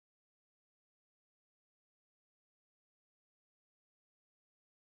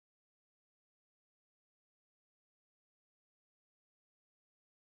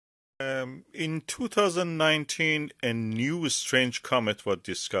In 2019, a new strange comet was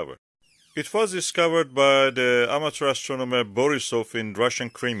discovered. It was discovered by the amateur astronomer Borisov in Russian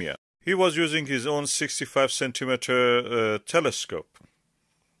Crimean. He was using his own 65-centimeter telescope.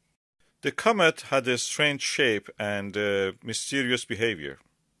 The comet had a strange shape and mysterious behavior.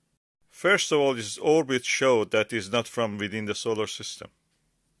 First of all, its orbit showed that it is not from within the solar system.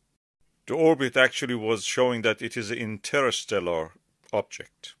 The orbit actually was showing that it is an interstellar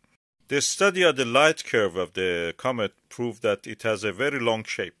object. The study of the light curve of the comet proved that it has a very long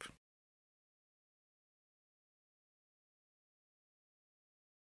shape.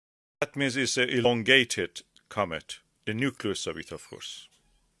 That means it's an elongated comet, the nucleus of it, of course.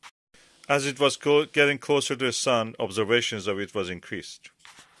 As it was getting closer to the Sun, observations of it was increased.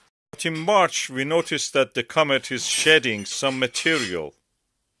 But in March, we noticed that the comet is shedding some material.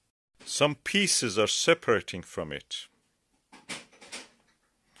 Some pieces are separating from it.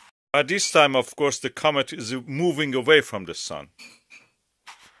 At this time, of course, the comet is moving away from the Sun.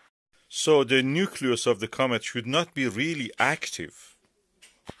 So the nucleus of the comet should not be really active.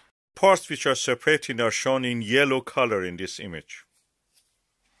 Parts which are separating are shown in yellow color in this image,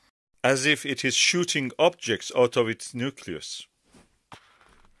 as if it is shooting objects out of its nucleus.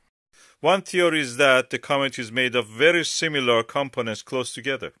 One theory is that the comet is made of very similar components close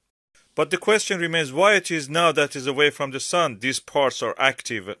together. But the question remains why it is now that it is away from the Sun, these parts are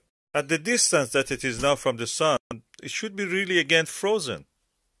active. At the distance that it is now from the Sun, it should be really again frozen.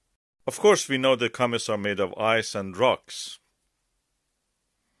 Of course, we know the comets are made of ice and rocks.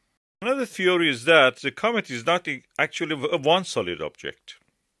 Another theory is that the comet is not actually one solid object.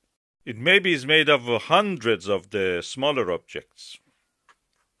 It maybe is made of hundreds of the smaller objects.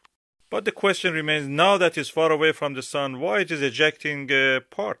 But the question remains, now that it's far away from the Sun, why it is ejecting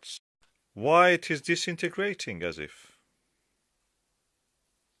parts? Why it is disintegrating as if?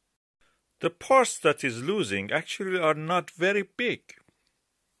 The parts that is losing actually are not very big.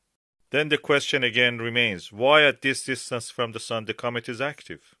 Then the question again remains, why at this distance from the Sun the comet is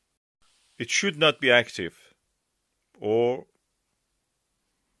active? It should not be active. Or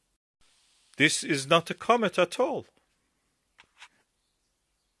this is not a comet at all.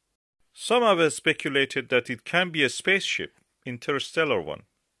 Some have speculated that it can be a spaceship, interstellar one.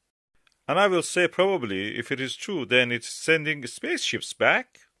 And I will say probably, if it is true, then it's sending spaceships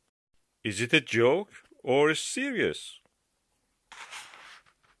back. Is it a joke or is it serious?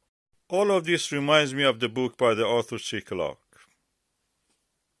 All of this reminds me of the book by the author Clarke,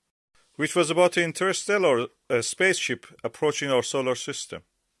 which was about an interstellar spaceship approaching our solar system.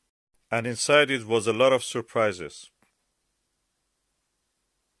 And inside it was a lot of surprises.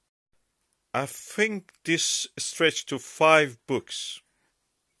 I think this stretched to 5 books.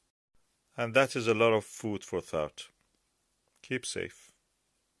 And that is a lot of food for thought. Keep safe.